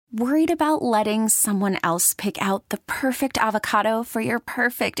Worried about letting someone else pick out the perfect avocado for your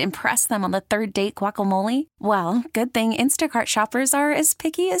perfect impress them on the third date guacamole? Well, good thing Instacart shoppers are as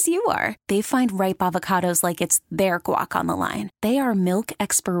picky as you are. They find ripe avocados like it's their guac on the line. They are milk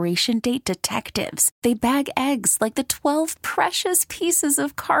expiration date detectives. They bag eggs like the 12 precious pieces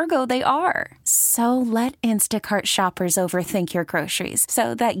of cargo they are. So let Instacart shoppers overthink your groceries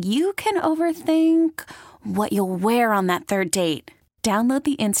so that you can overthink what you'll wear on that third date. Download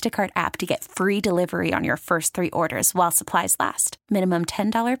the Instacart app to get free delivery on your first 3 orders while supplies last. Minimum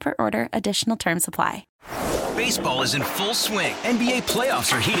 $10 per order. Additional terms apply. Baseball is in full swing. NBA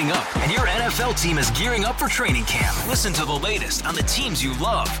playoffs are heating up, and your NFL team is gearing up for training camp. Listen to the latest on the teams you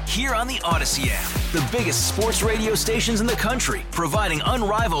love here on the Odyssey app. The biggest sports radio stations in the country, providing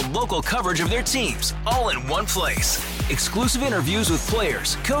unrivaled local coverage of their teams, all in one place. Exclusive interviews with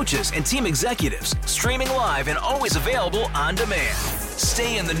players, coaches, and team executives, streaming live and always available on demand.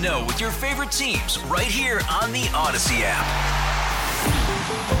 Stay in the know with your favorite teams right here on the Odyssey app.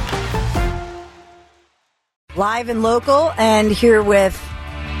 Live and local, and here with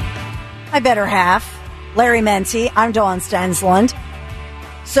my better half, Larry Menti. I'm Dawn Stensland.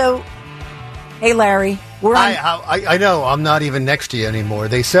 So, hey, Larry. I know. I'm not even next to you anymore.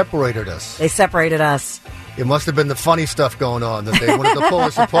 They separated us. It must have been the funny stuff going on that they wanted to pull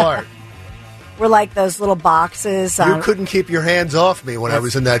us apart. We're like those little boxes. You couldn't keep your hands off me when I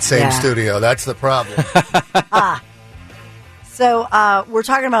was in that same studio. That's the problem. So we're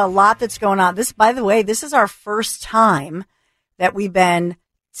talking about a lot that's going on. This, by the way, this is our first time that we've been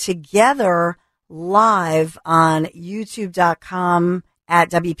together live on youtube.com at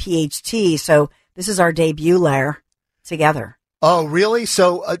WPHT. So this is our debut, Lair, together. Oh, really?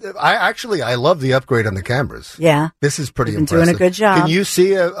 So I love the upgrade on the cameras. Yeah. This is pretty You've been impressive. doing a good job. Can you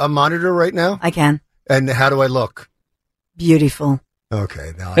see a monitor right now? I can. And how do I look? Beautiful.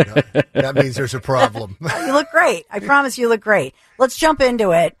 Okay, now I know. That means there's a problem. You look great. I promise you look great. Let's jump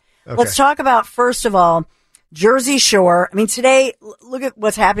into it. Okay. Let's talk about, first of all, Jersey Shore. I mean, today, look at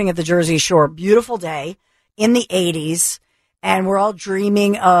what's happening at the Jersey Shore. Beautiful day in the 80s, and we're all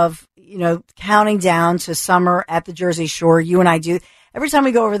dreaming of, counting down to summer at the Jersey Shore. You and I do. Every time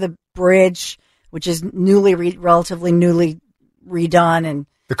we go over the bridge, which is relatively newly redone, and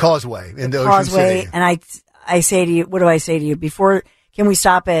the Causeway in the Ocean City. And I say to you, what do I say to you? Before, can we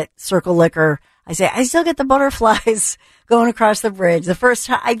stop at Circle Liquor? I say, I still get the butterflies going across the bridge. The first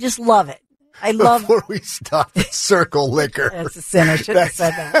time, I just love it. Before we stop at Circle Liquor. That's a sin. I shouldn't have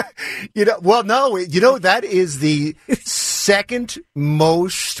said that. That is the second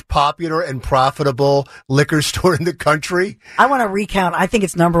most popular and profitable liquor store in the country. I want to recount. I think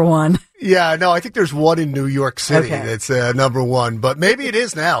it's number one. Yeah, no, I think there's one in New York City that's number one, but maybe it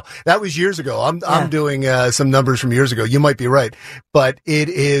is now. That was years ago. I'm doing some numbers from years ago. You might be right, but it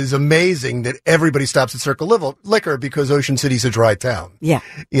is amazing that everybody stops at Circle Liquor because Ocean City's a dry town.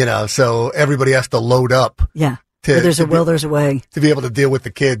 Yeah, so everybody has to load up. Yeah, there's a will, there's a way to be able to deal with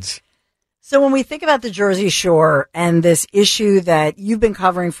the kids. So when we think about the Jersey Shore and this issue that you've been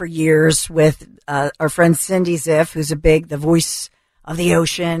covering for years with our friend Cindy Ziff, who's the voice of the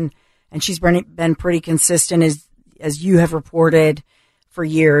ocean. And she's been pretty consistent, as you have reported for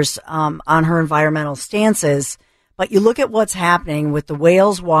years, on her environmental stances. But you look at what's happening with the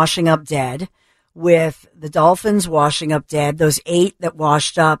whales washing up dead, with the dolphins washing up dead, those 8 that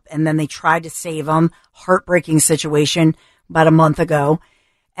washed up, and then they tried to save them. Heartbreaking situation about a month ago.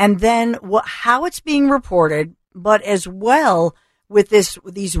 And then how it's being reported, but as well with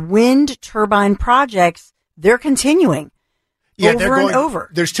these wind turbine projects, they're continuing. Yeah, over and over.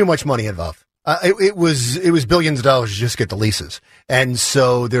 There's too much money involved. It was billions of dollars to just get the leases, and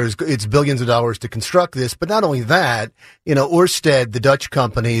so it's billions of dollars to construct this. But not only that, Ørsted, the Dutch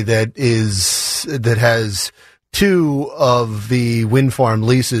company that has 2 of the wind farm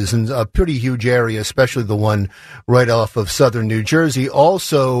leases in a pretty huge area, especially the one right off of southern New Jersey,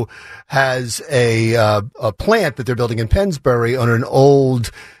 also has a plant that they're building in Pennsbury on an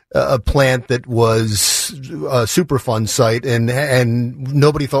old a plant that was a Superfund site, and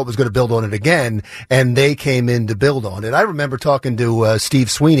nobody thought was going to build on it again, and they came in to build on it. I remember talking to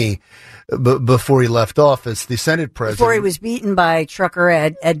Steve Sweeney before he left office, the Senate president. Before he was beaten by trucker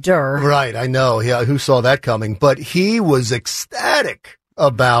Ed Durr. Right, I know. Yeah, who saw that coming? But he was ecstatic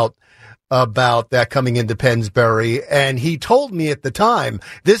about that coming into Pennsbury, and he told me at the time,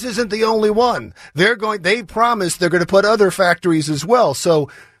 this isn't the only one. They promised they're going to put other factories as well. So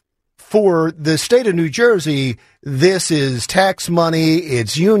for the state of New Jersey, this is tax money,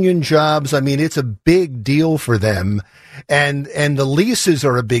 it's union jobs. I mean, it's a big deal for them. And the leases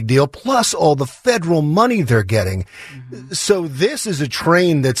are a big deal, plus all the federal money they're getting. Mm-hmm. So this is a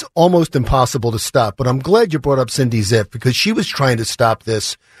train that's almost impossible to stop. But I'm glad you brought up Cindy Ziff, because she was trying to stop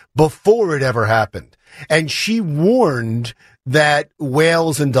this before it ever happened. And she warned that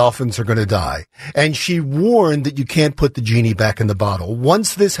whales and dolphins are going to die. And she warned that you can't put the genie back in the bottle.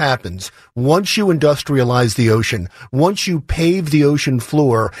 Once this happens, once you industrialize the ocean, once you pave the ocean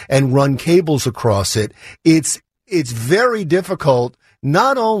floor and run cables across it, it's very difficult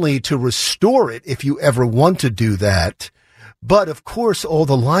not only to restore it if you ever want to do that, but of course all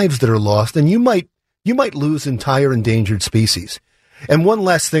the lives that are lost, and you might lose entire endangered species. And one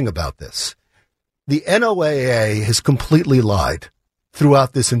last thing about this. The NOAA has completely lied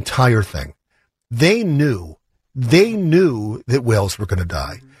throughout this entire thing. They knew that whales were going to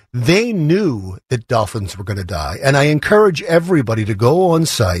die. They knew that dolphins were going to die. And I encourage everybody to go on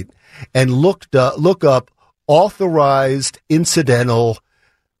site and look up authorized incidental,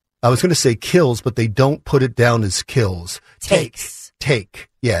 I was going to say kills, but they don't put it down as kills. Take.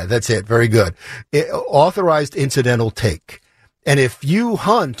 Yeah, that's it. Very good. Authorized incidental take. And if you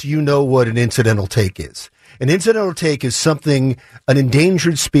hunt, you know what an incidental take is. An incidental take is an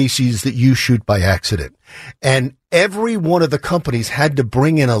endangered species that you shoot by accident. And every one of the companies had to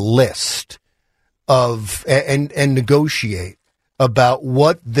bring in a list of and negotiate about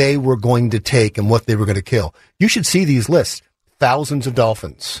what they were going to take and what they were going to kill. You should see these lists. Thousands of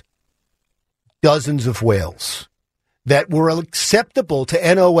dolphins, dozens of whales that were acceptable to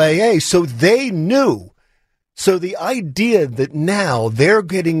NOAA, so they knew. So the idea that now they're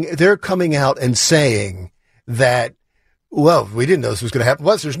coming out and saying that, well, we didn't know this was going to happen.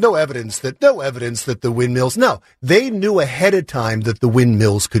 Plus, there's no evidence that the windmills. No, they knew ahead of time that the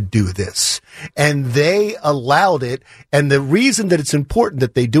windmills could do this, and they allowed it. And the reason that it's important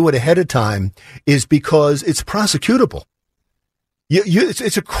that they do it ahead of time is because it's prosecutable.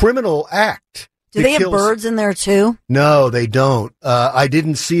 It's a criminal act. Do they have birds in there too? No, they don't. I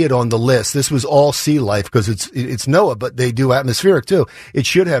didn't see it on the list. This was all sea life because it's NOAA, but they do atmospheric too. It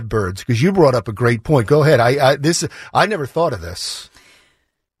should have birds, because you brought up a great point. Go ahead. I never thought of this.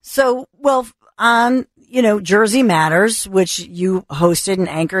 So, well, on Jersey Matters, which you hosted and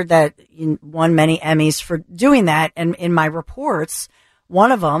anchored, that you won many Emmys for doing that, and in my reports,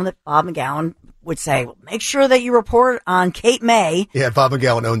 one of them that Bob McGowan would say, well, make sure that you report on Cape May. Yeah, Bob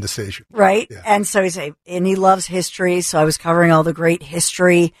McGowan owned the station. Right. Yeah. And so and he loves history. So I was covering all the great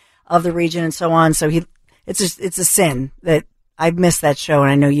history of the region and so on. So it's a sin that I missed that show,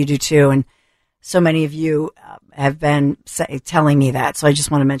 and I know you do too. And so many of you have been telling me that. So I just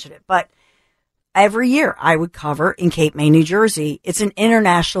want to mention it. But every year I would cover in Cape May, New Jersey. It's an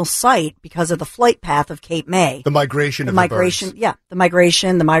international site because of the flight path of Cape May. The migration of the birds. Yeah.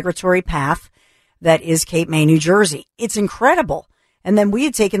 The migratory path that is Cape May, New Jersey. It's incredible. And then we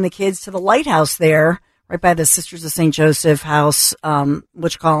had taken the kids to the lighthouse there, right by the Sisters of St. Joseph house,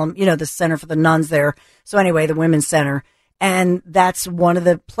 which call them, the center for the nuns there. So anyway, the women's center. And that's one of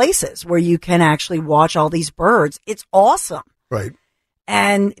the places where you can actually watch all these birds. It's awesome. Right.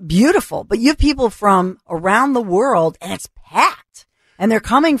 And beautiful. But you have people from around the world, and it's packed. And they're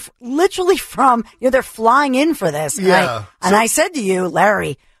coming literally from, they're flying in for this. Yeah. And I said to you,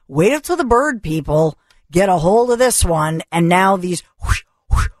 Larry, wait up till the bird people get a hold of this one. And now these whoosh,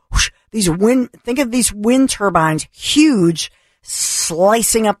 whoosh, whoosh, think of these wind turbines, huge,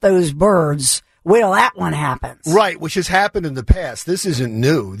 slicing up those birds. Wait till that one happens. Right, which has happened in the past. This isn't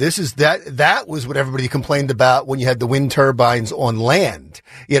new. That was what everybody complained about when you had the wind turbines on land.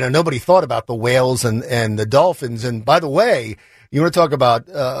 Nobody thought about the whales and the dolphins. And by the way, you want to talk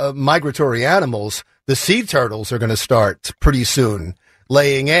about migratory animals, the sea turtles are going to start pretty soon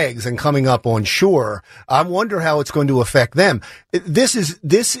laying eggs and coming up on shore. I wonder how it's going to affect them. This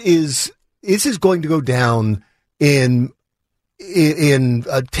is going to go down in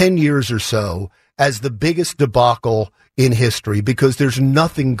 10 years or so as the biggest debacle in history, because there's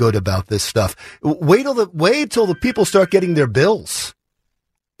nothing good about this stuff. Wait till the people start getting their bills.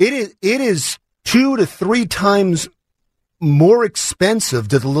 It is 2 to 3 times more expensive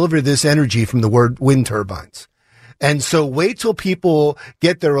to deliver this energy from the wind turbines. And so wait till people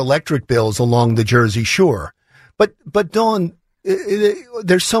get their electric bills along the Jersey Shore. But Dawn,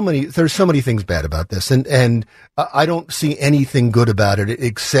 there's so many things bad about this, and I don't see anything good about it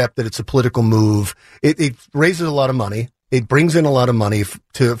except that it's a political move. It raises a lot of money. It brings in a lot of money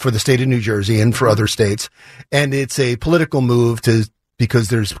for the state of New Jersey and for other states, and it's a political move because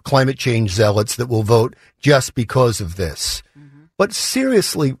there's climate change zealots that will vote just because of this. Mm-hmm. But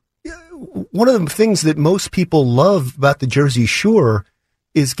seriously, one of the things that most people love about the Jersey Shore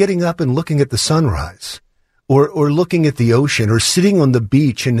is getting up and looking at the sunrise, or looking at the ocean, or sitting on the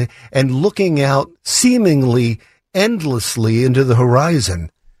beach and looking out seemingly endlessly into the horizon.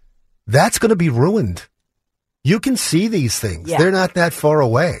 That's going to be ruined. You can see these things. Yeah. They're not that far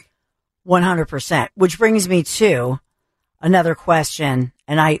away. 100%. Which brings me to another question.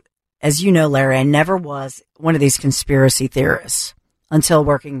 And as you know, Larry, I never was one of these conspiracy theorists until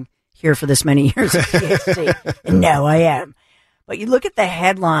working here for this many years at PhD. And now I am. But you look at the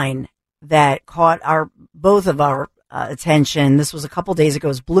headline that caught both of our attention. This was a couple days ago. It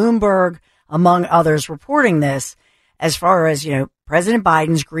was Bloomberg, among others, reporting this as far as, President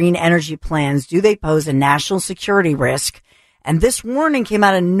Biden's green energy plans. Do they pose a national security risk? And this warning came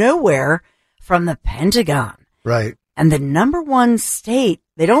out of nowhere from the Pentagon. Right. And the number one state,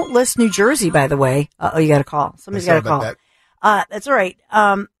 they don't list New Jersey, by the way. You got a call. Somebody's got a call. That's all right.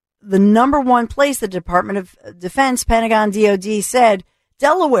 The number one place, the Department of Defense, Pentagon, DOD said,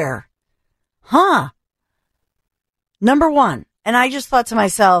 Delaware. Huh. Number one. And I just thought to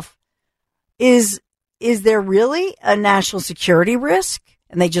myself, is there really a national security risk?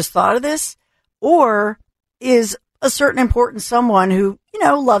 And they just thought of this? Or is a certain important someone who,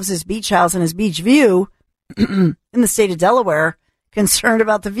 loves his beach house and his beach view in the state of Delaware concerned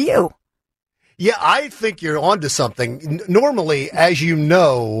about the view? Yeah, I think you're onto something. Normally, as you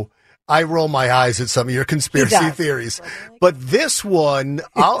know, I roll my eyes at some of your conspiracy theories. But this one,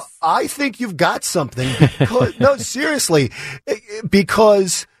 I think you've got something. No, seriously,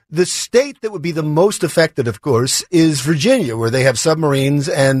 because the state that would be the most affected, of course, is Virginia, where they have submarines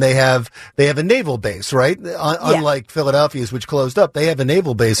and they have a naval base, right? Unlike Philadelphia's, which closed up, they have a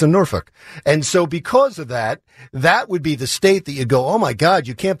naval base in Norfolk. And so because of that would be the state that you'd go, oh my God,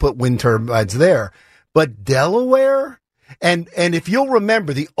 you can't put wind turbines there. But Delaware, and if you'll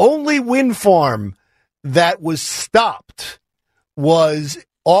remember, the only wind farm that was stopped was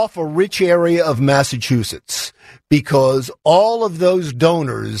off a rich area of Massachusetts, because all of those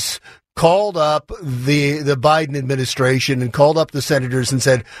donors called up the Biden administration and called up the senators and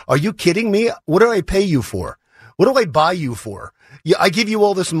said, are you kidding me? What do I pay you for? What do I buy you for? I give you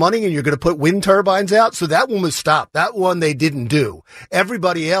all this money and you're going to put wind turbines out? So that one was stopped. That one they didn't do.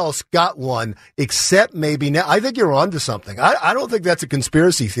 Everybody else got one, except maybe now. I think you're onto something. I don't think that's a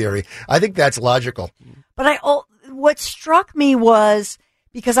conspiracy theory. I think that's logical. But what struck me was,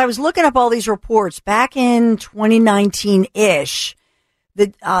 because I was looking up all these reports back in 2019-ish,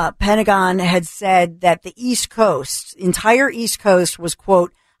 the Pentagon had said that the East Coast, entire East Coast, was,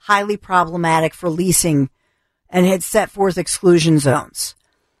 quote, highly problematic for leasing, and had set forth exclusion zones.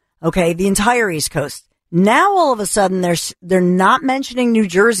 Okay, the entire East Coast. Now all of a sudden they're not mentioning New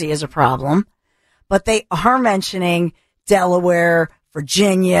Jersey as a problem, but they are mentioning Delaware,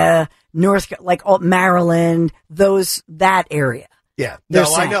 Virginia, Maryland, that area. Yeah, no,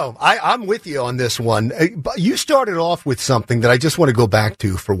 I know. I'm with you on this one. But you started off with something that I just want to go back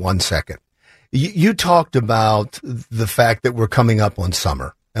to for 1 second. You talked about the fact that we're coming up on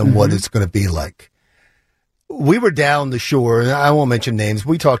summer and what it's going to be like. We were down the shore, and I won't mention names.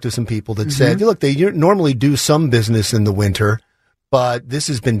 We talked to some people that said, look, they normally do some business in the winter, but this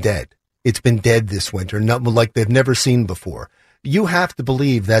has been dead. It's been dead this winter, like they've never seen before. You have to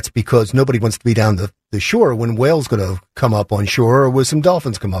believe that's because nobody wants to be down the shore when whales going to come up on shore or when some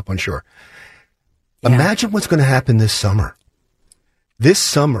dolphins come up on shore. Yeah. Imagine what's going to happen this summer. This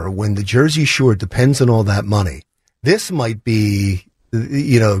summer, when the Jersey Shore depends on all that money, this might be,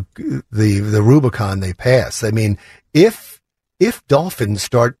 the Rubicon they pass. I mean, if dolphins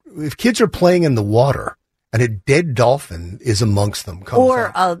if kids are playing in the water and a dead dolphin is amongst them,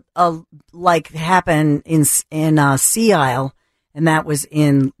 like happened in Sea Isle. And that was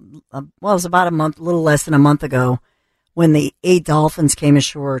it was about a little less than a month ago, when the 8 dolphins came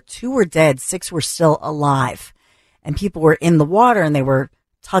ashore. 2 were dead, 6 were still alive. And people were in the water and they were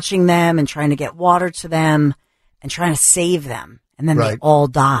touching them and trying to get water to them and trying to save them. And then they all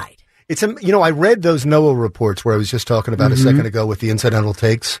died. I read those NOAA reports where I was just talking about a second ago with the incidental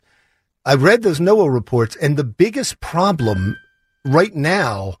takes. I read those NOAA reports, and the biggest problem right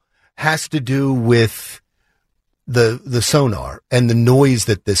now has to do with the sonar and the noise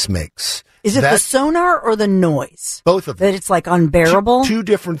that this makes. Is it the sonar or the noise? Both of them. That it's like unbearable? Two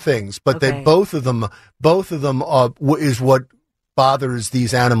different things, but they both of them is what bothers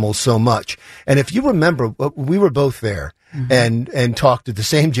these animals so much. And if you remember, we were both there and talked to the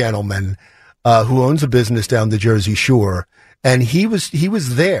same gentleman who owns a business down the Jersey Shore, and he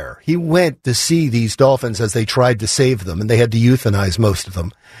was there. He went to see these dolphins as they tried to save them, and they had to euthanize most of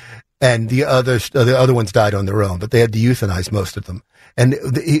them. and the other ones died on their own, but they had to euthanize most of them. And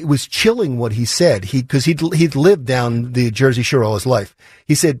it was chilling what he said. Because he'd lived down the Jersey Shore all his life.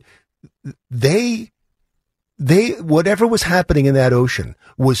 He said they whatever was happening in that ocean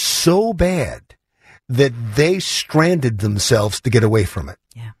was so bad that they stranded themselves to get away from it.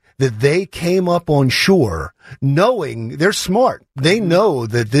 Yeah. That they came up on shore knowing they're smart. They know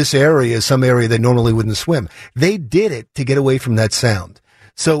that this area is some area they normally wouldn't swim. They did it to get away from that sound.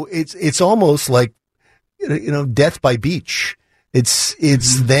 So it's almost like, death by beach. It's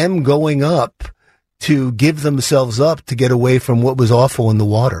them going up to give themselves up to get away from what was awful in the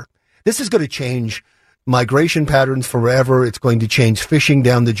water. This is going to change migration patterns forever. It's going to change fishing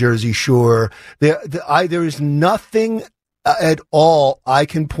down the Jersey Shore. There is nothing at all I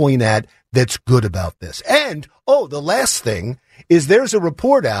can point at that's good about this. And, the last thing is there's a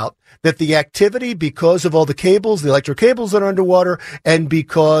report out that the activity, because of all the cables, the electric cables that are underwater, and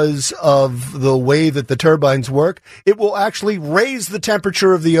because of the way that the turbines work, it will actually raise the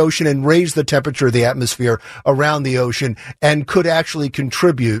temperature of the ocean and raise the temperature of the atmosphere around the ocean and could actually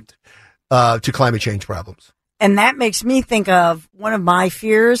contribute to climate change problems. And that makes me think of one of my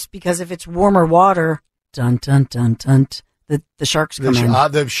fears, because if it's warmer water, dun, dun, dun, dun, the sharks come in.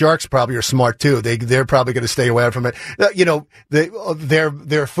 The sharks probably are smart too. They're probably going to stay away from it.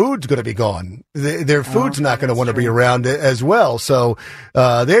 Their food's going to be gone. Their food's not going to want to be around as well. So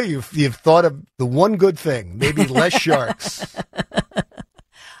there you've thought of the one good thing, maybe less sharks.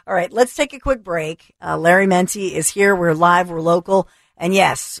 All right, let's take a quick break. Larry Mendte is here. We're live. We're local. And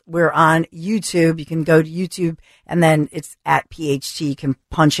yes, we're on YouTube. You can go to YouTube and then it's at PHT. You can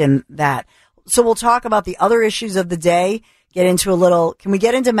punch in that. So we'll talk about the other issues of the day. Can we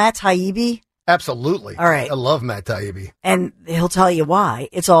get into Matt Taibbi? Absolutely. All right. I love Matt Taibbi. And he'll tell you why.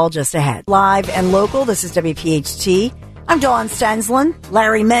 It's all just ahead. Live and local. This is WPHT. I'm Dawn Stensland.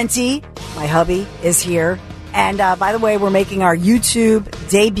 Larry Mendte, my hubby, is here. And by the way, we're making our YouTube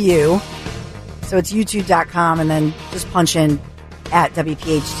debut. So it's youtube.com and then just punch in at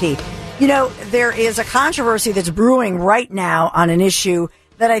WPHT. There is a controversy that's brewing right now on an issue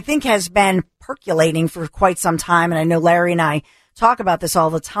that I think has been percolating for quite some time. And I know Larry and I talk about this all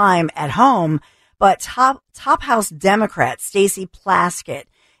the time at home, but top House Democrat Stacey Plaskett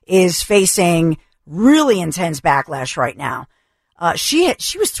is facing really intense backlash right now. She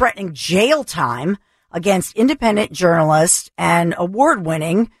was threatening jail time against independent journalist and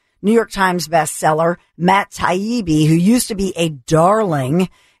award-winning New York Times bestseller Matt Taibbi, who used to be a darling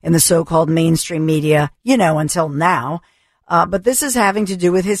in the so-called mainstream media, until now. But this is having to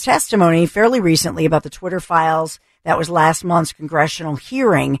do with his testimony fairly recently about the Twitter files. That was last month's congressional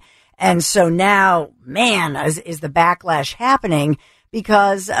hearing. And so now, is the backlash happening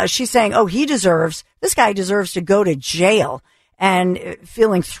because she's saying, this guy deserves to go to jail, and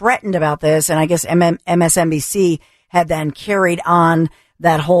feeling threatened about this. And I guess MSNBC had then carried on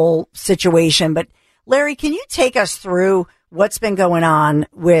that whole situation. But Larry, can you take us through what's been going on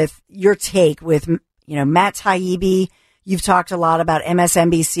with your take with, Matt Taibbi? You've talked a lot about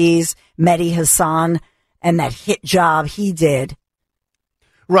MSNBC's Mehdi Hasan and that hit job he did.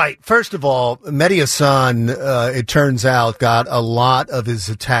 Right. First of all, Mehdi Hasan, it turns out, got a lot of his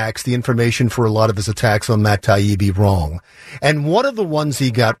attacks, the information for a lot of his attacks on Matt Taibbi wrong. And one of the ones he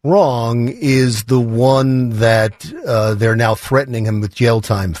got wrong is the one that they're now threatening him with jail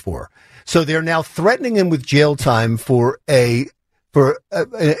time for. So they're now threatening him with jail time for an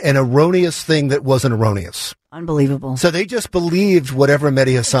erroneous thing that wasn't erroneous. Unbelievable. So they just believed whatever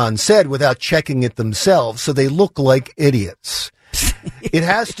Mehdi Hasan said without checking it themselves. So they look like idiots. It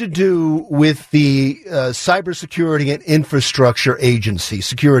has to do with the Cybersecurity and Infrastructure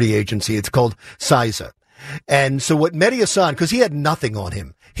Security Agency. It's called CISA. And so what Mehdi Hasan, because he had nothing on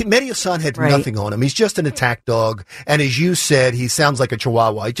him. Mehdi Hasan had nothing on him. He's just an attack dog. And as you said, he sounds like a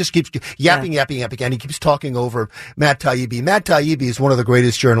chihuahua. He just keeps yapping, and he keeps talking over Matt Taibbi. Matt Taibbi is one of the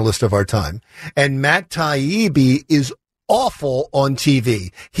greatest journalists of our time. And Matt Taibbi is awful on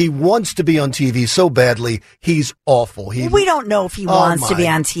TV. He wants to be on TV so badly. He's awful. We don't know if he wants to be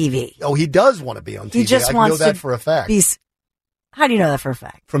on TV. Oh, he does want to be on TV. He just I wants know that to for a fact. How do you know that for a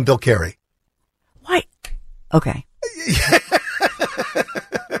fact? From Bill Carey. Why? Okay.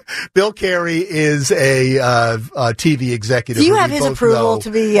 Bill Carey is a TV executive. Do you have his approval to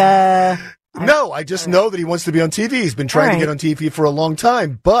be... No, I just know that he wants to be on TV. He's been trying to get on TV for a long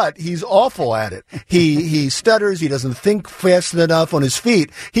time, but he's awful at it. He stutters. He doesn't think fast enough on his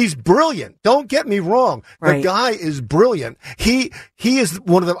feet. He's brilliant. Don't get me wrong. The guy is brilliant. He is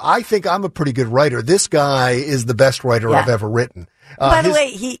one of them. I think I'm a pretty good writer. This guy is the best writer I've ever written. By the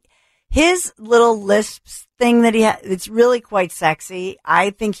way, his little lisps thing that he has, it's really quite sexy. I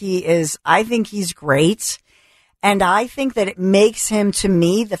think he's great. And I think that it makes him, to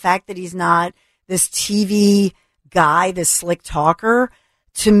me, the fact that he's not this TV guy, this slick talker,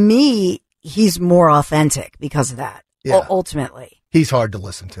 to me, he's more authentic because of that. Yeah. Ultimately. He's hard to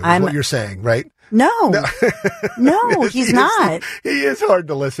listen to, is what you're saying, right? No, he's not. He is hard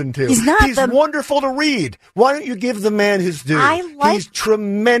to listen to. He's not. He's wonderful to read. Why don't you give the man his due? He's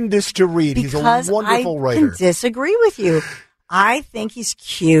tremendous to read. He's a wonderful writer. I can disagree with you. I think he's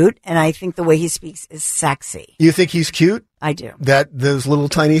cute, and I think the way he speaks is sexy. You think he's cute? I do. Those little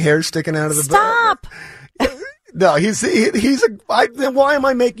tiny hairs sticking out of the Stop! No, then why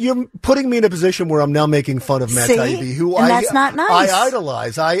am you're putting me in a position where I'm now making fun of Matt Taibbi, who that's not nice. I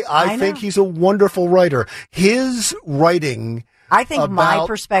idolize. I think he's a wonderful writer. His writing, I think my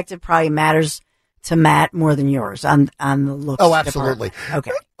perspective probably matters to Matt more than yours on the looks. Oh, absolutely. Department.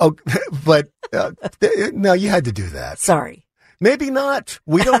 Okay. Oh, but no, you had to do that. Sorry. Maybe not.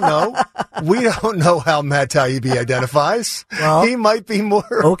 We don't know. We don't know how Matt Taibbi identifies. Well, he might be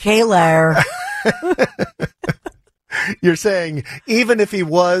more. Okay, Lair. You're saying even if he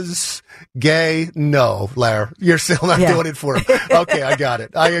was gay, no, Lair, you're still not doing it for him. Okay, I got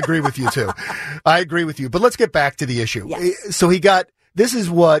it. I agree with you too. I agree with you. But let's get back to the issue. Yes. So this is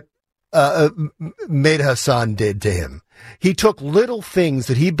what Mehdi Hasan did to him. He took little things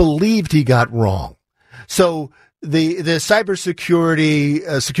that he believed he got wrong. So the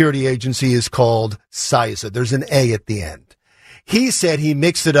cybersecurity security agency is called CISA. There's an A at the end. He said he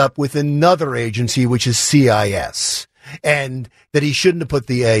mixed it up with another agency, which is CIS, and that he shouldn't have put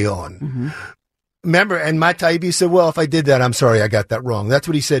the A on. Mm-hmm. Remember, and Matt Taibbi said, well, if I did that, I'm sorry, I got that wrong. That's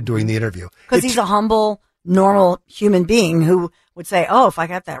what he said during the interview. Because he's a humble, normal human being who would say, oh, if I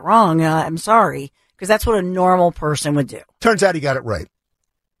got that wrong, I'm sorry. Because that's what a normal person would do. Turns out he got it right.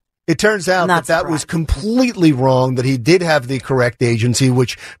 It turns out that was completely wrong, that he did have the correct agency,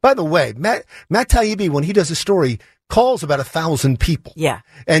 which, by the way, Matt Taibbi, when he does a story, calls about 1,000 people. Yeah.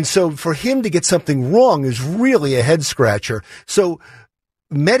 And so for him to get something wrong is really a head scratcher. So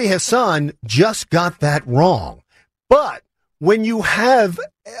Mehdi Hasan just got that wrong. But when you have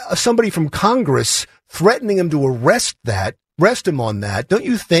somebody from Congress threatening him to arrest him on that, don't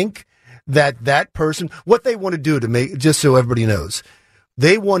you think that person, what they want to do to make, just so everybody knows,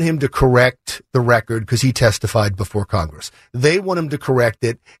 they want him to correct the record because he testified before Congress. They want him to correct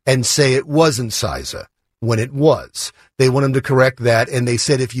it and say it wasn't CISA when it was. They want him to correct that. And they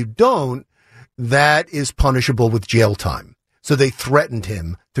said, if you don't, that is punishable with jail time. So they threatened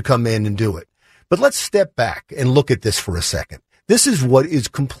him to come in and do it. But let's step back and look at this for a second. This is what is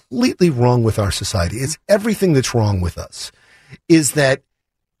completely wrong with our society. It's everything that's wrong with us, is that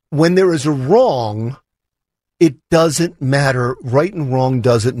when there is a wrong, it doesn't matter. Right and wrong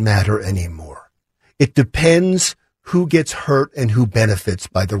doesn't matter anymore. It depends who gets hurt and who benefits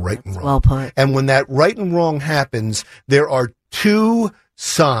by the right and wrong. Well put. And when that right and wrong happens, there are two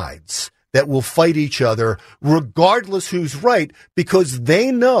sides that will fight each other regardless who's right, because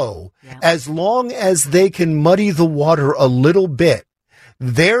they know as long as they can muddy the water a little bit,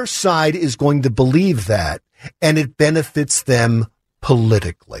 their side is going to believe that, and it benefits them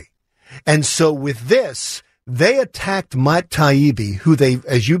politically. And so with this, they attacked Matt Taibbi, who they,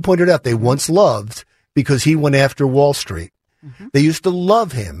 as you pointed out, they once loved because he went after Wall Street. Mm-hmm. They used to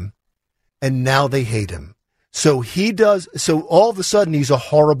love him, and now they hate him. So all of a sudden, he's a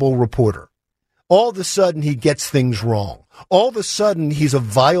horrible reporter. All of a sudden, he gets things wrong. All of a sudden, he's a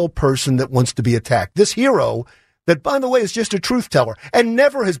vile person that wants to be attacked. This hero that, by the way, is just a truth teller and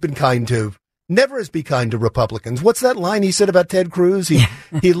never has been kind to Republicans. What's that line he said about Ted Cruz?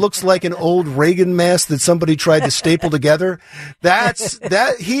 He looks like an old Reagan mask that somebody tried to staple together.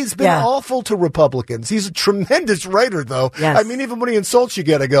 He's been awful to Republicans. He's a tremendous writer, though. Yes. I mean, even when he insults you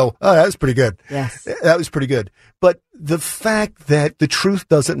again, I go, oh, that was pretty good. Yes. That was pretty good. But the fact that the truth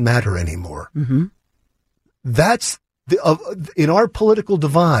doesn't matter anymore, mm-hmm. That's in our political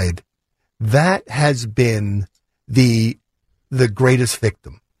divide, that has been the greatest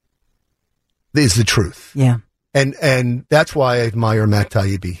victim. Is the truth. Yeah. And that's why I admire Matt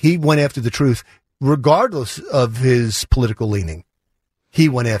Taibbi. He went after the truth regardless of his political leaning. He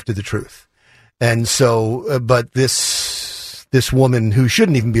went after the truth. And so, but this woman who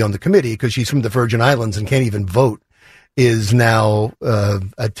shouldn't even be on the committee because she's from the Virgin Islands and can't even vote is now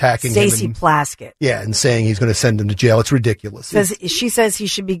attacking Stacey him. Plaskett. Yeah, and saying he's going to send him to jail. It's ridiculous. She says he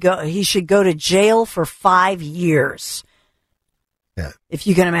should go to jail for 5 years. Yeah. If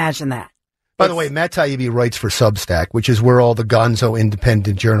you can imagine that. By the way, Matt Taibbi writes for Substack, which is where all the gonzo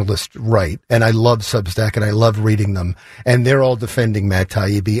independent journalists write. And I love Substack and I love reading them. And they're all defending Matt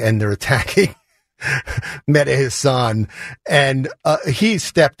Taibbi and they're attacking Mehdi Hasan. And he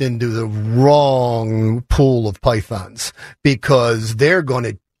stepped into the wrong pool of pythons because they're going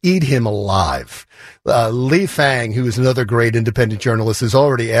to eat him alive. Li Fang, who is another great independent journalist, is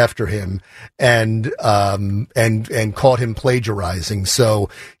already after him and caught him plagiarizing. So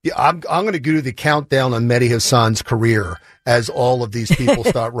yeah, I'm going to do the countdown on Mehdi Hasan's career as all of these people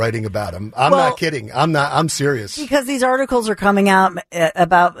start writing about him. I'm not kidding. I'm serious. Because these articles are coming out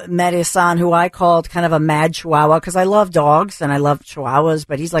about Mehdi Hasan, who I called kind of a mad chihuahua, because I love dogs and I love chihuahuas,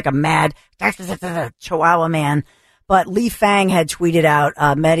 but he's like a mad chihuahua man. But Li Fang had tweeted out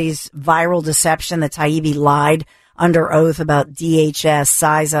Mehdi's viral deception that Taibbi lied under oath about DHS.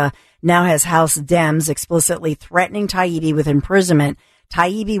 CISA now has House Dems explicitly threatening Taibbi with imprisonment.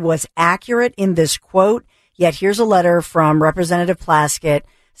 Taibbi was accurate in this quote, yet here's a letter from Representative Plaskett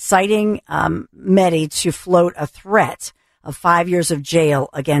citing Mehdi to float a threat of 5 years of jail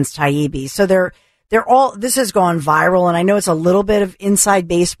against Taibbi. So this has gone viral, and I know it's a little bit of inside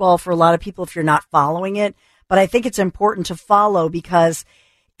baseball for a lot of people if you're not following it. But I think it's important to follow because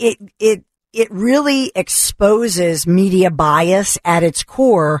it really exposes media bias at its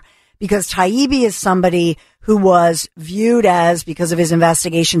core, because Taibbi is somebody who was viewed as, because of his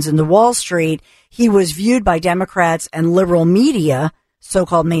investigations into Wall Street, he was viewed by Democrats and liberal media,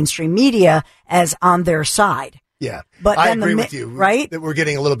 so-called mainstream media, as on their side. Yeah, but I agree with you. Right? That we're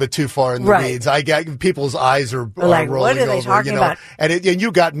getting a little bit too far in the weeds. I get people's eyes are like, rolling what are they over, talking about? And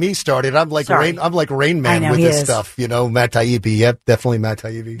you got me started. I'm like Rain Man with this stuff. Matt Taibbi. Yep, definitely Matt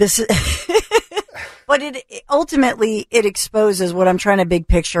Taibbi. But it ultimately exposes what I'm trying to big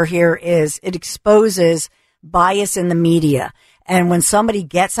picture here is it exposes bias in the media. And when somebody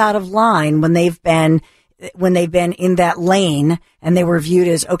gets out of line, when they've been in that lane and they were viewed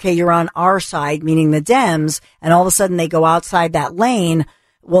as, okay, you're on our side, meaning the Dems, and all of a sudden they go outside that lane.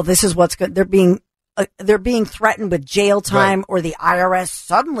 Well, this is what's good. They're being threatened with jail time, right, or the IRS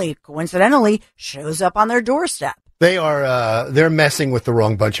suddenly, coincidentally, shows up on their doorstep. They're messing with the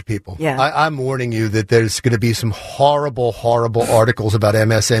wrong bunch of people. Yeah. I'm warning you that there's going to be some horrible, horrible articles about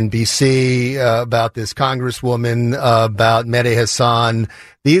MSNBC, about this congresswoman, about Mehdi Hasan.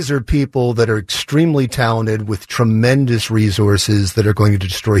 These are people that are extremely talented with tremendous resources that are going to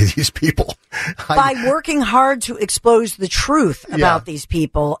destroy these people. By working hard to expose the truth about these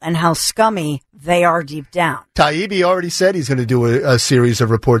people and how scummy they are deep down. Taibbi already said he's going to do a series of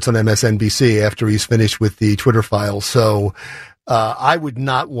reports on MSNBC after he's finished with the Twitter files. So I would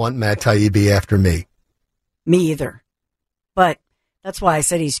not want Matt Taibbi after me. Me either. But that's why I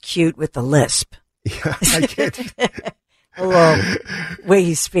said he's cute with the lisp. Yeah, I get way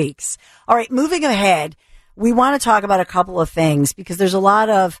he speaks. All right, moving ahead, we want to talk about a couple of things because there's a lot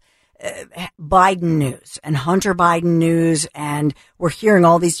of Biden news and Hunter Biden news, and we're hearing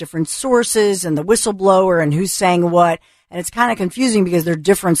all these different sources and the whistleblower and who's saying what, and it's kind of confusing because they're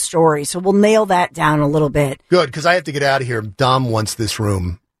different stories. So we'll nail that down a little bit. Good, because I have to get out of here. Dom wants this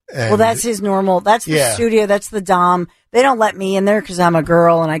room. Well, that's his normal. That's the studio. That's the Dom. They don't let me in there because I'm a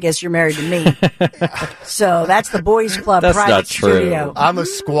girl, and I guess you're married to me. So that's the boys' club that's private not true. studio. I'm a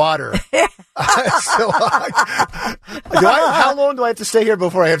squatter. How long do I have to stay here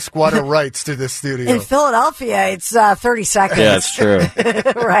before I have squatter rights to this studio? In Philadelphia, it's 30 seconds. Yeah, it's true.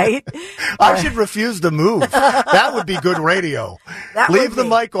 Right? I should refuse to move. That would be good radio. Leave the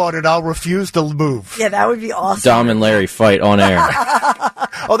mic on and I'll refuse to move. Yeah, that would be awesome. Dom and Larry fight on air.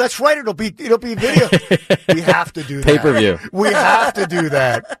 Oh, that's right. It'll be video. We have to do that. Pay-per-view. We have to do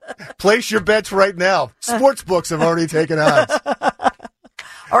that. Place your bets right now. Sports books have already taken odds.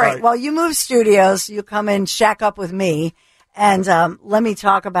 All right. Well, you move studios. You come and shack up with me. And let me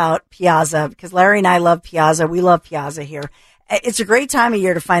talk about Piazza, because Larry and I love Piazza. We love Piazza here. It's a great time of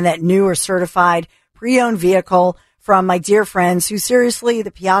year to find that new or certified pre-owned vehicle from my dear friends who, seriously,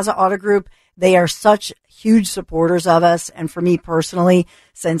 the Piazza Auto Group, they are such huge supporters of us. And for me personally,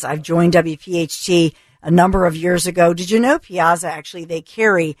 since I've joined WPHT a number of years ago, did you know Piazza, actually, they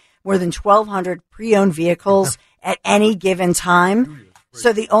carry more than 1,200 pre-owned vehicles at any given time.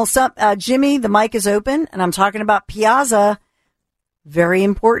 So Jimmy, the mic is open, and I'm talking about Piazza. Very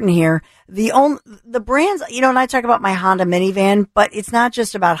important here. The brands, and I talk about my Honda minivan, but it's not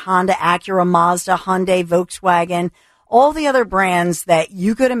just about Honda, Acura, Mazda, Hyundai, Volkswagen, all the other brands that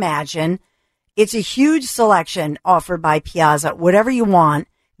you could imagine. It's a huge selection offered by Piazza. Whatever you want,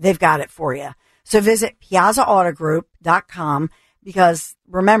 they've got it for you. So visit PiazzaAutogroup.com, because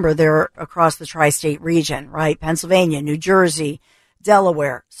remember, they're across the tri-state region, right? Pennsylvania, New Jersey,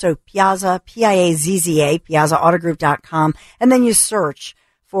 Delaware. So Piazza, Piazza, PiazzaAutogroup.com, and then you search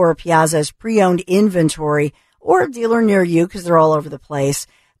for Piazza's pre-owned inventory or a dealer near you because they're all over the place.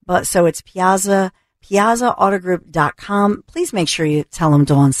 But so it's Piazza, PiazzaAutogroup.com. Please make sure you tell them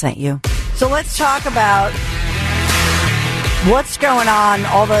Dawn sent you. So let's talk about what's going on.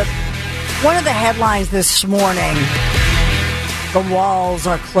 One of the headlines this morning, the walls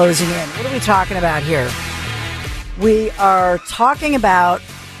are closing in. What are we talking about here? We are talking about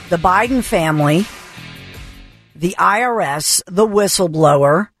the Biden family, the IRS, the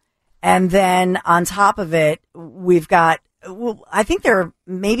whistleblower, and then on top of it, we've got, I think there are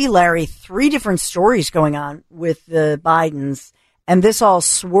maybe, Larry, 3 different stories going on with the Bidens, and this all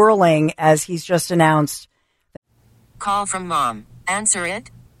swirling as he's just announced. Call from mom. Answer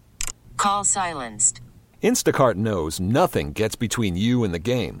it. Call silenced. Instacart knows nothing gets between you and the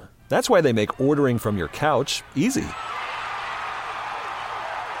game. That's why they make ordering from your couch easy.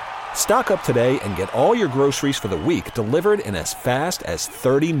 Stock up today and get all your groceries for the week delivered in as fast as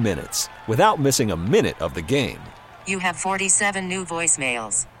 30 minutes without missing a minute of the game. You have 47 new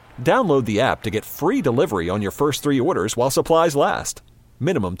voicemails. Download the app to get free delivery on your first 3 orders while supplies last.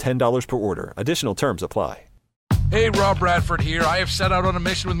 Minimum $10 per order. Additional terms apply. Hey, Rob Bradford here. I have set out on a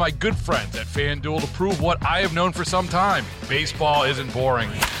mission with my good friends at FanDuel to prove what I have known for some time. Baseball isn't boring.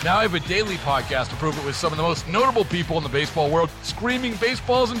 Now I have a daily podcast to prove it with some of the most notable people in the baseball world, screaming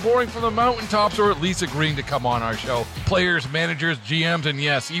baseball isn't boring from the mountaintops, or at least agreeing to come on our show. Players, managers, GMs, and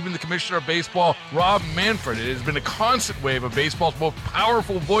yes, even the commissioner of baseball, Rob Manfred. It has been a constant wave of baseball's most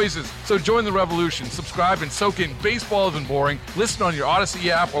powerful voices. So join the revolution. Subscribe and soak in Baseball Isn't Boring. Listen on your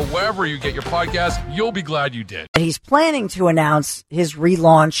Odyssey app or wherever you get your podcasts. You'll be glad you did. He's planning to announce his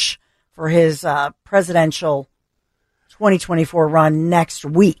relaunch for his presidential 2024 run next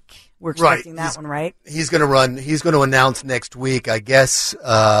week. We're expecting that one, right? He's going to announce next week, I guess,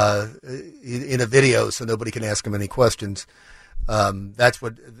 in a video so nobody can ask him any questions. That's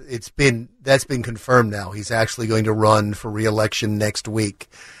been confirmed now. He's actually going to run for re-election next week.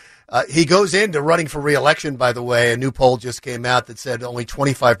 He goes into running for re-election, by the way. A new poll just came out that said only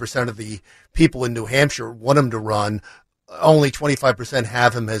 25% of the people in New Hampshire want him to run. Only 25%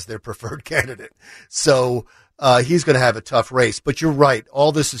 have him as their preferred candidate. So he's going to have a tough race. But you're right.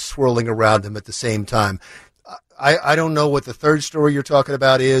 All this is swirling around him at the same time. I don't know what the third story you're talking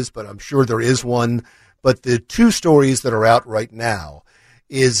about is, but I'm sure there is one. But the 2 stories that are out right now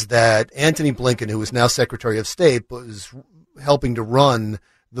is that Antony Blinken, who is now Secretary of State, was helping to run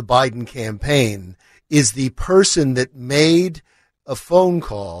the Biden campaign, is the person that made a phone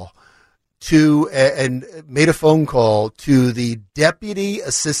call to the deputy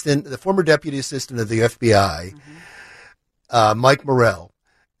assistant, the former deputy assistant of the FBI, Mike Morrell,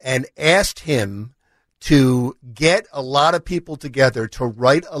 and asked him to get a lot of people together to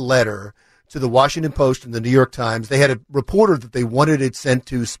write a letter to the Washington Post and the New York Times. They had a reporter that they wanted it sent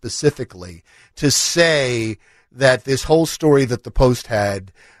to specifically to say that this whole story that the Post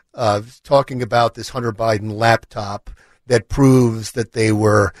had, talking about this Hunter Biden laptop that proves that they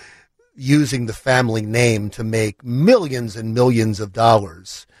were using the family name to make millions and millions of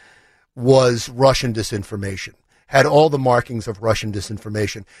dollars, was Russian disinformation, had all the markings of Russian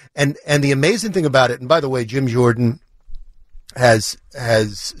disinformation. And the amazing thing about it, and by the way, Jim Jordan has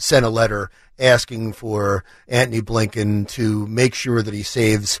sent a letter asking for Antony Blinken to make sure that he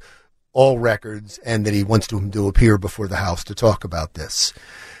saves all records and that he wants him to appear before the House to talk about this.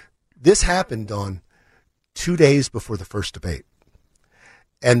 This happened on 2 days before the first debate.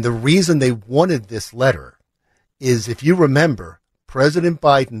 And the reason they wanted this letter is, if you remember, President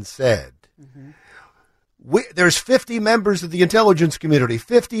Biden said, there's 50 members of the intelligence community,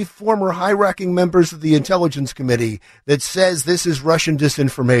 50 former high-ranking members of the intelligence committee that says this is Russian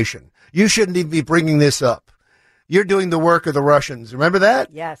disinformation. You shouldn't even be bringing this up. You're doing the work of the Russians. Remember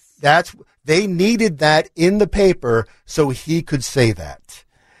that? Yes. They needed that in the paper so he could say that.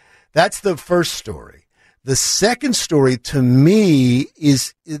 That's the first story. The second story to me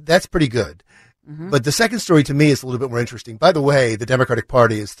that's pretty good. But the second story to me is a little bit more interesting. By the way, the Democratic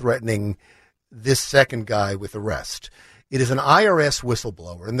Party is threatening this second guy with arrest. It is an IRS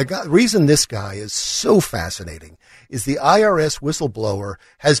whistleblower. And the reason this guy is so fascinating is the IRS whistleblower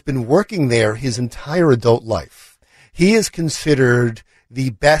has been working there his entire adult life. He is considered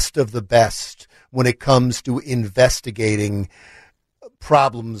the best of the best when it comes to investigating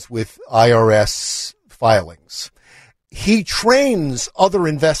problems with IRS filings. He trains other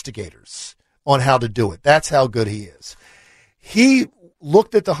investigators on how to do it. That's how good he is. He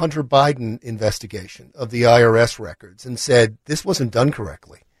looked at the Hunter Biden investigation of the IRS records and said, this wasn't done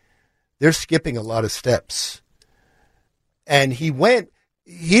correctly. They're skipping a lot of steps. And he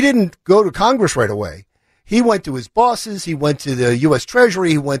didn't go to Congress right away. He went to his bosses. He went to the U.S.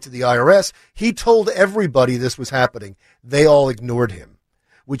 Treasury. He went to the IRS. He told everybody this was happening. They all ignored him,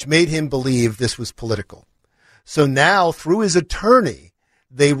 which made him believe this was political. So now, through his attorney,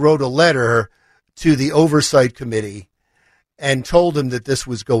 they wrote a letter to the Oversight Committee and told him that this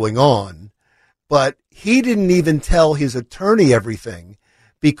was going on. But he didn't even tell his attorney everything,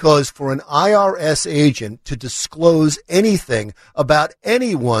 because for an IRS agent to disclose anything about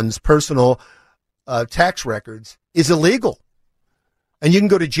anyone's personal tax records is illegal, and you can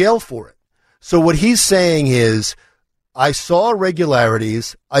go to jail for it. So what he's saying is, I saw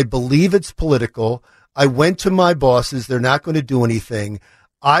irregularities. I believe it's political. I went to my bosses. They're not going to do anything.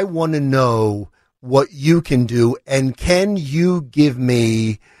 I want to know what you can do, and can you give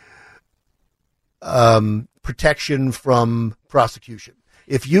me protection from prosecution?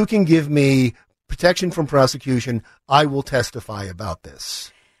 If you can give me protection from prosecution, I will testify about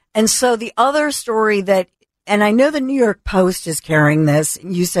this. And so the other story that, and I know the New York Post is carrying this,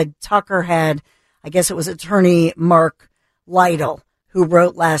 you said Tucker had, I guess it was attorney Mark Lytle, who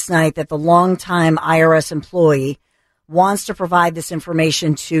wrote last night that the longtime IRS employee wants to provide this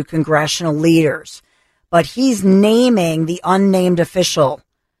information to congressional leaders, but he's naming the unnamed official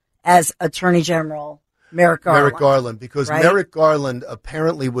as Attorney General Merrick Garland. Merrick Garland, because right? Merrick Garland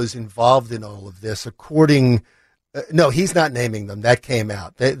apparently was involved in all of this. No, he's not naming them. That came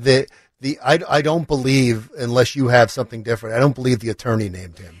out. I don't believe, unless you have something different, I don't believe the attorney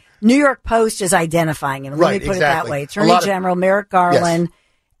named him. New York Post is identifying him. Let me put it that way. Attorney General Merrick Garland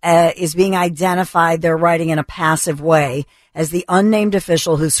is being identified. They're writing in a passive way as the unnamed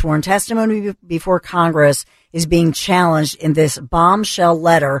official whose sworn testimony before Congress is being challenged in this bombshell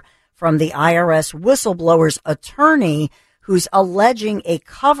letter from the IRS whistleblower's attorney, who's alleging a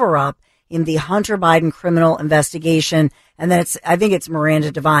cover-up in the Hunter Biden criminal investigation. And then I think it's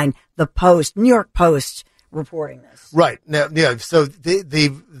Miranda Devine, the Post, New York Post, reporting this. Right. Now, yeah. So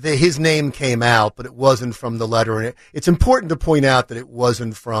his name came out, but it wasn't from the letter. And it's important to point out that it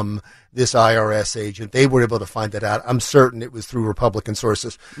wasn't from this IRS agent. They were able to find that out. I'm certain it was through Republican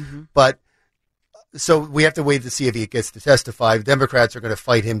sources. Mm-hmm. But so we have to wait to see if he gets to testify. Democrats are going to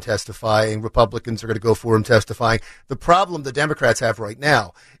fight him testifying. Republicans are going to go for him testifying. The problem the Democrats have right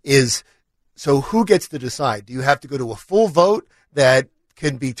now is, so who gets to decide? Do you have to go to a full vote that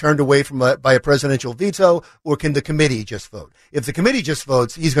can be turned away from by a presidential veto, or can the committee just vote? If the committee just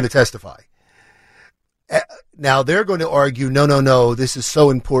votes, he's going to testify. Now they're going to argue, no, this is so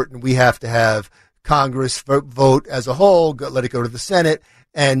important. We have to have Congress vote as a whole, let it go to the Senate,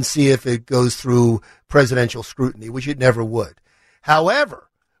 and see if it goes through presidential scrutiny, which it never would. However,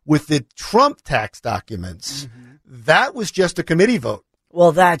 with the Trump tax documents, that was just a committee vote.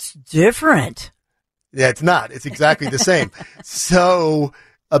 Well, that's different. Yeah, it's not. It's exactly the same. So,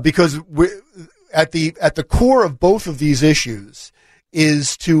 because at the core of both of these issues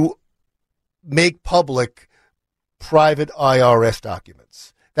is to make public private IRS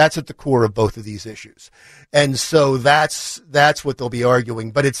documents. That's at the core of both of these issues. And so that's what they'll be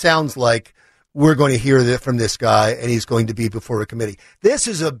arguing. But it sounds like we're going to hear that from this guy, and he's going to be before a committee. This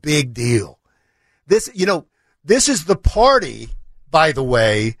is a big deal. This is the party, by the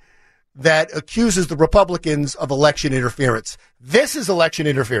way, that accuses the Republicans of election interference. This is election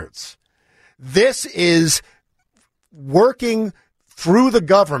interference. This is working through the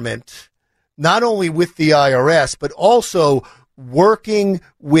government, not only with the IRS, but also working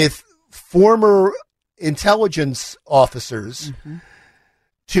with former intelligence officers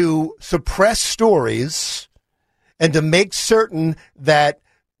to suppress stories and to make certain that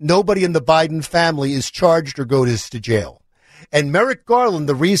nobody in the Biden family is charged or goes to jail. And Merrick Garland,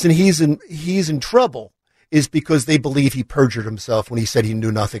 the reason he's in trouble is because they believe he perjured himself when he said he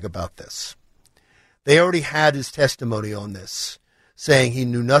knew nothing about this. They already had his testimony on this, saying he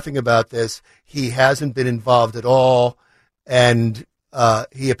knew nothing about this. He hasn't been involved at all, and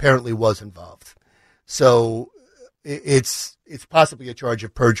he apparently was involved. So it's possibly a charge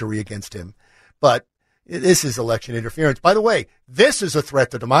of perjury against him. But this is election interference. By the way, this is a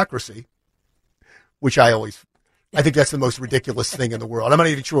threat to democracy, which I think that's the most ridiculous thing in the world. I'm not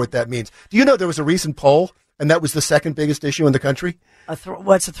even sure what that means. Do you know there was a recent poll, and that was the second biggest issue in the country?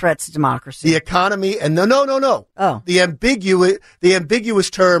 What's a threat to democracy? The economy, and no. Oh. The ambiguous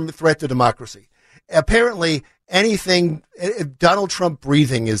term, threat to democracy. Apparently, anything, Donald Trump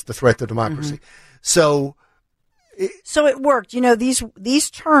breathing is the threat to democracy. So it worked.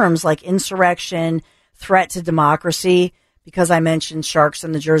 These terms like insurrection, threat to democracy, because I mentioned sharks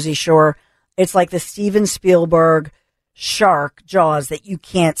on the Jersey Shore, it's like the Steven Spielberg shark jaws that you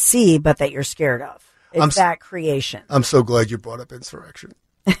can't see, but that you're scared of. It's that creation. I'm so glad you brought up insurrection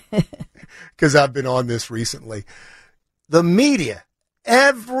because I've been on this recently. The media,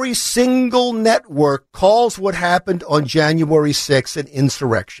 every single network calls what happened on January 6th an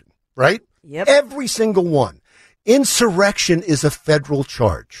insurrection, right? Yep. Every single one. Insurrection is a federal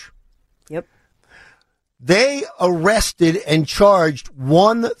charge. Yep. They arrested and charged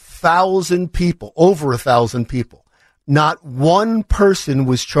 1,000 people, over 1,000 people. Not one person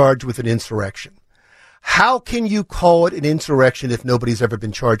was charged with an insurrection. How can you call it an insurrection if nobody's ever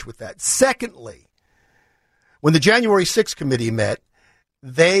been charged with that? Secondly, when the January 6th committee met,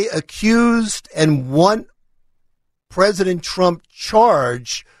 they accused and want President Trump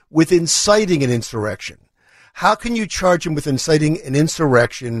charged with inciting an insurrection. How can you charge him with inciting an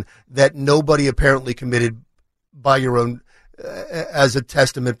insurrection that nobody apparently committed by your own, as a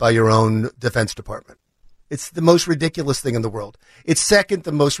testament by your own Defense Department? It's the most ridiculous thing in the world. It's second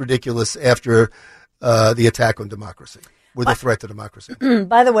the most ridiculous after the attack on democracy, with a threat to democracy.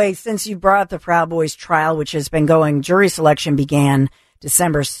 By the way, since you brought up the Proud Boys trial, which has been going, jury selection began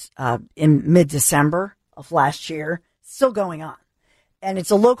in mid-December of last year, still going on. And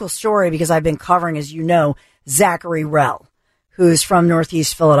it's a local story because I've been covering, as you know, Zachary Rell, who's from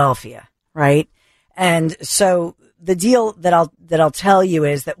Northeast Philadelphia, right? And so the deal that I'll tell you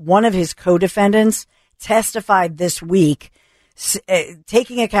is that one of his co-defendants testified this week,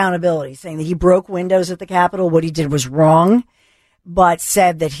 taking accountability, saying that he broke windows at the Capitol. What he did was wrong, but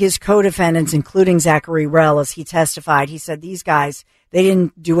said that his co-defendants, including Zachary Rell, as he testified, he said these guys, they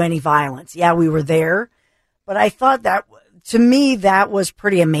didn't do any violence. Yeah, we were there, but I thought that, to me, that was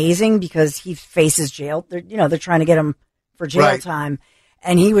pretty amazing because he faces jail. They're trying to get him for jail time.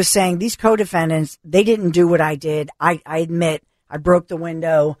 And he was saying these co-defendants, they didn't do what I did. I admit I broke the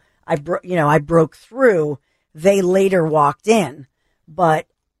window. I broke through. They later walked in, but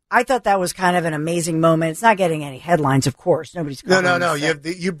I thought that was kind of an amazing moment. It's not getting any headlines, of course. Nobody's covering No.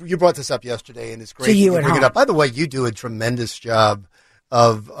 You brought this up yesterday, and it's great to you bring it up. By the way, you do a tremendous job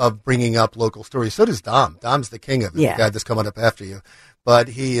of bringing up local stories. So does Dom. Dom's the king of it. Yeah. The guy that's coming up after you. But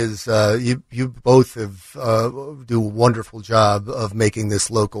he is. You both have do a wonderful job of making this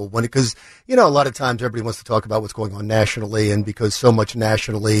local. Because a lot of times everybody wants to talk about what's going on nationally, and because so much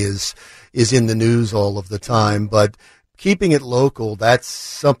nationally is in the news all of the time. But keeping it local, that's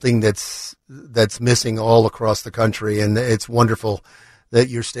something that's missing all across the country, and it's wonderful that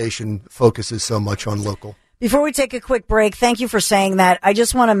your station focuses so much on local. Before we take a quick break, thank you for saying that. I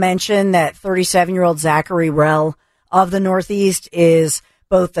just want to mention that 37-year-old Zachary Rell of the Northeast is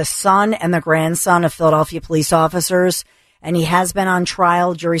both the son and the grandson of Philadelphia police officers, and he has been on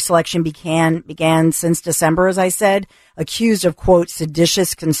trial. Jury selection began since December, as I said, accused of, quote,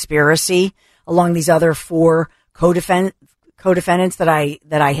 seditious conspiracy along these other four co-defendants that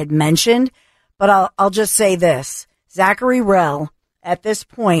I had mentioned. But I'll just say this. Zachary Rell, at this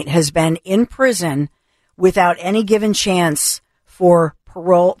point, has been in prison without any given chance for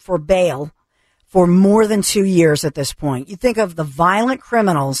parole, for bail, for more than 2 years at this point. You think of the violent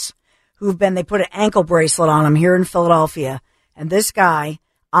criminals they put an ankle bracelet on him here in Philadelphia, and this guy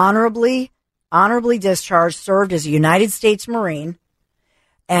honorably discharged, served as a United States Marine,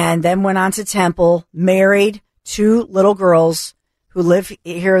 and then went on to Temple, married 2 little girls who live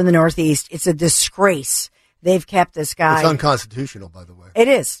here in the Northeast. It's a disgrace. They've kept this guy. It's unconstitutional, by the way. It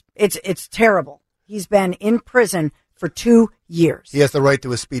is. It's terrible. He's been in prison for 2 years. He has the right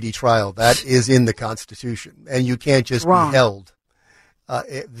to a speedy trial. That is in the Constitution. And you can't just be held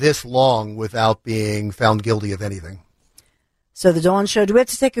this long without being found guilty of anything. So the Dawn Show, do we have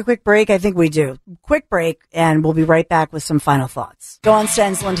to take a quick break? I think we do. Quick break, and we'll be right back with some final thoughts. Dawn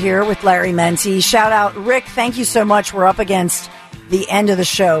Stensland here with Larry Menti. Shout out, Rick, thank you so much. We're up against the end of the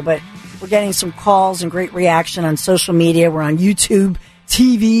show, but we're getting some calls and great reaction on social media. We're on YouTube,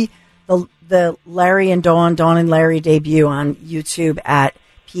 TV, the Larry and Dawn and Larry debut on YouTube at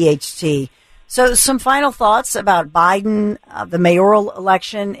PHT. So some final thoughts about Biden, the mayoral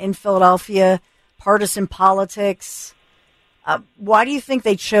election in Philadelphia, partisan politics. Why do you think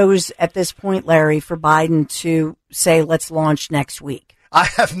they chose at this point, Larry, for Biden to say, let's launch next week? I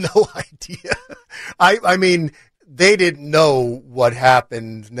have no idea. I mean, they didn't know what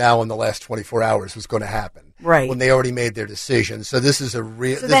happened now in the last 24 hours was going to happen. Right. When they already made their decision. So this is a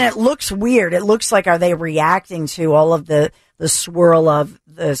real... So then it looks weird. It looks like, are they reacting to all of the swirl of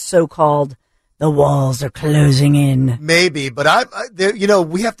the so-called, the walls are closing in? Maybe, but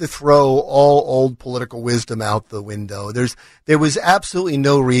we have to throw all old political wisdom out the window. There was absolutely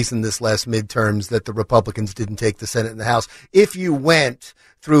no reason this last midterms that the Republicans didn't take the Senate and the House. If you went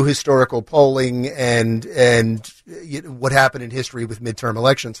through historical polling and what happened in history with midterm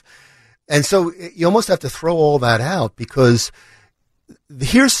elections, And so you almost have to throw all that out, because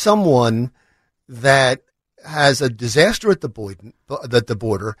here's someone that has a disaster at the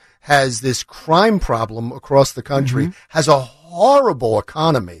border, has this crime problem across the country, has a horrible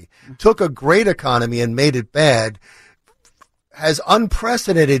economy, took a great economy and made it bad, has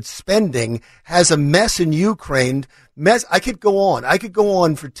unprecedented spending, has a mess in Ukraine. I could go on. I could go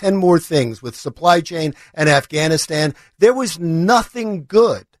on for 10 more things with supply chain and Afghanistan. There was nothing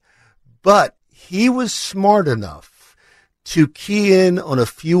good, but he was smart enough to key in on a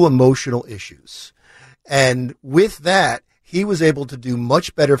few emotional issues. And with that, he was able to do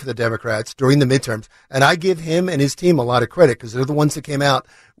much better for the Democrats during the midterms. And I give him and his team a lot of credit, because they're the ones that came out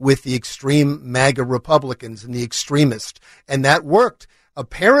with the extreme MAGA Republicans and the extremists. And that worked.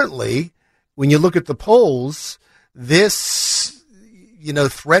 Apparently, when you look at the polls, this,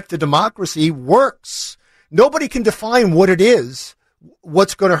 threat to democracy works. Nobody can define what it is,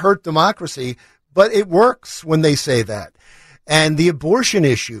 what's going to hurt democracy, but it works when they say that. And the abortion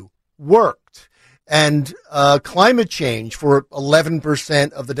issue worked. And climate change for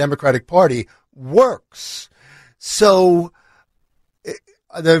 11% of the Democratic Party works. So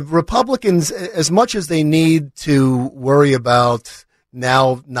the Republicans, as much as they need to worry about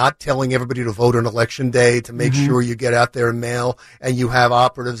now not telling everybody to vote on Election Day, to make sure you get out there and mail, and you have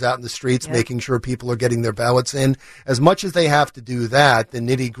operatives out in the streets making sure people are getting their ballots in, as much as they have to do that, the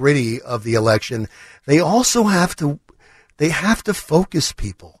nitty-gritty of the election, they also have to focus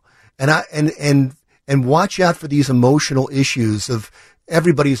people. And watch out for these emotional issues of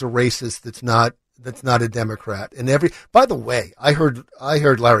everybody's a racist that's not a Democrat. And by the way, I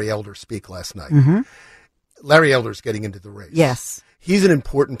heard Larry Elder speak last night. Larry Elder's getting into the race. Yes. He's an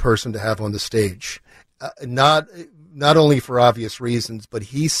important person to have on the stage, not only for obvious reasons, but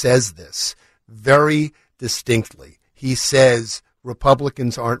he says this very distinctly. He says,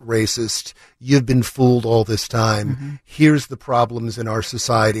 Republicans aren't racist. You've been fooled all this time. Here's the problems in our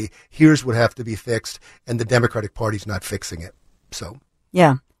society. Here's what have to be fixed. And the Democratic Party's not fixing it. So,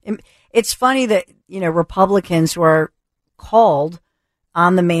 yeah, it's funny that, Republicans who are called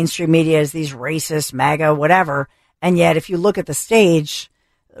on the mainstream media as these racist, MAGA, whatever. And yet, if you look at the stage,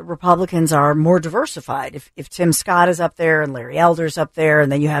 Republicans are more diversified. If Tim Scott is up there and Larry Elder's up there,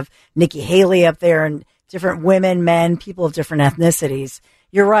 and then you have Nikki Haley up there and different women, men, people of different ethnicities.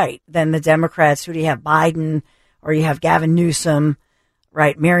 You're right. Then the Democrats, who do you have? Biden, or you have Gavin Newsom,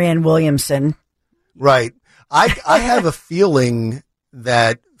 right? Marianne Williamson. Right. I have a feeling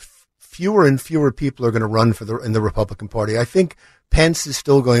that fewer and fewer people are going to run in the Republican Party. I think Pence is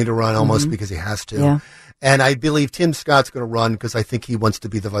still going to run almost because he has to. Yeah. And I believe Tim Scott's going to run because I think he wants to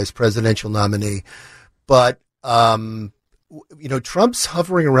be the vice presidential nominee. But, Trump's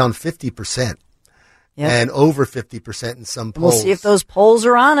hovering around 50%. Yep. And over 50% in some polls. We'll see if those polls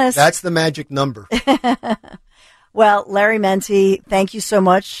are honest. That's the magic number. Well, Larry Mendte, thank you so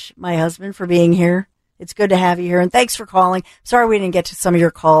much, my husband, for being here. It's good to have you here, and thanks for calling. Sorry we didn't get to some of your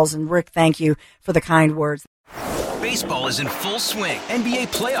calls, and Rick, thank you for the kind words. Baseball is in full swing. NBA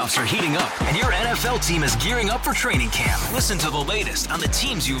playoffs are heating up, and your NFL team is gearing up for training camp. Listen to the latest on the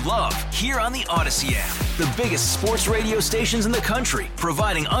teams you love here on the Odyssey app. The biggest sports radio stations in the country,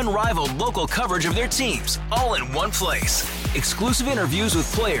 providing unrivaled local coverage of their teams, all in one place. Exclusive interviews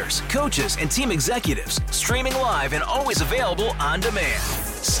with players, coaches, and team executives, streaming live and always available on demand.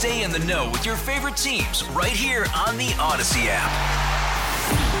 Stay in the know with your favorite teams right here on the Odyssey app.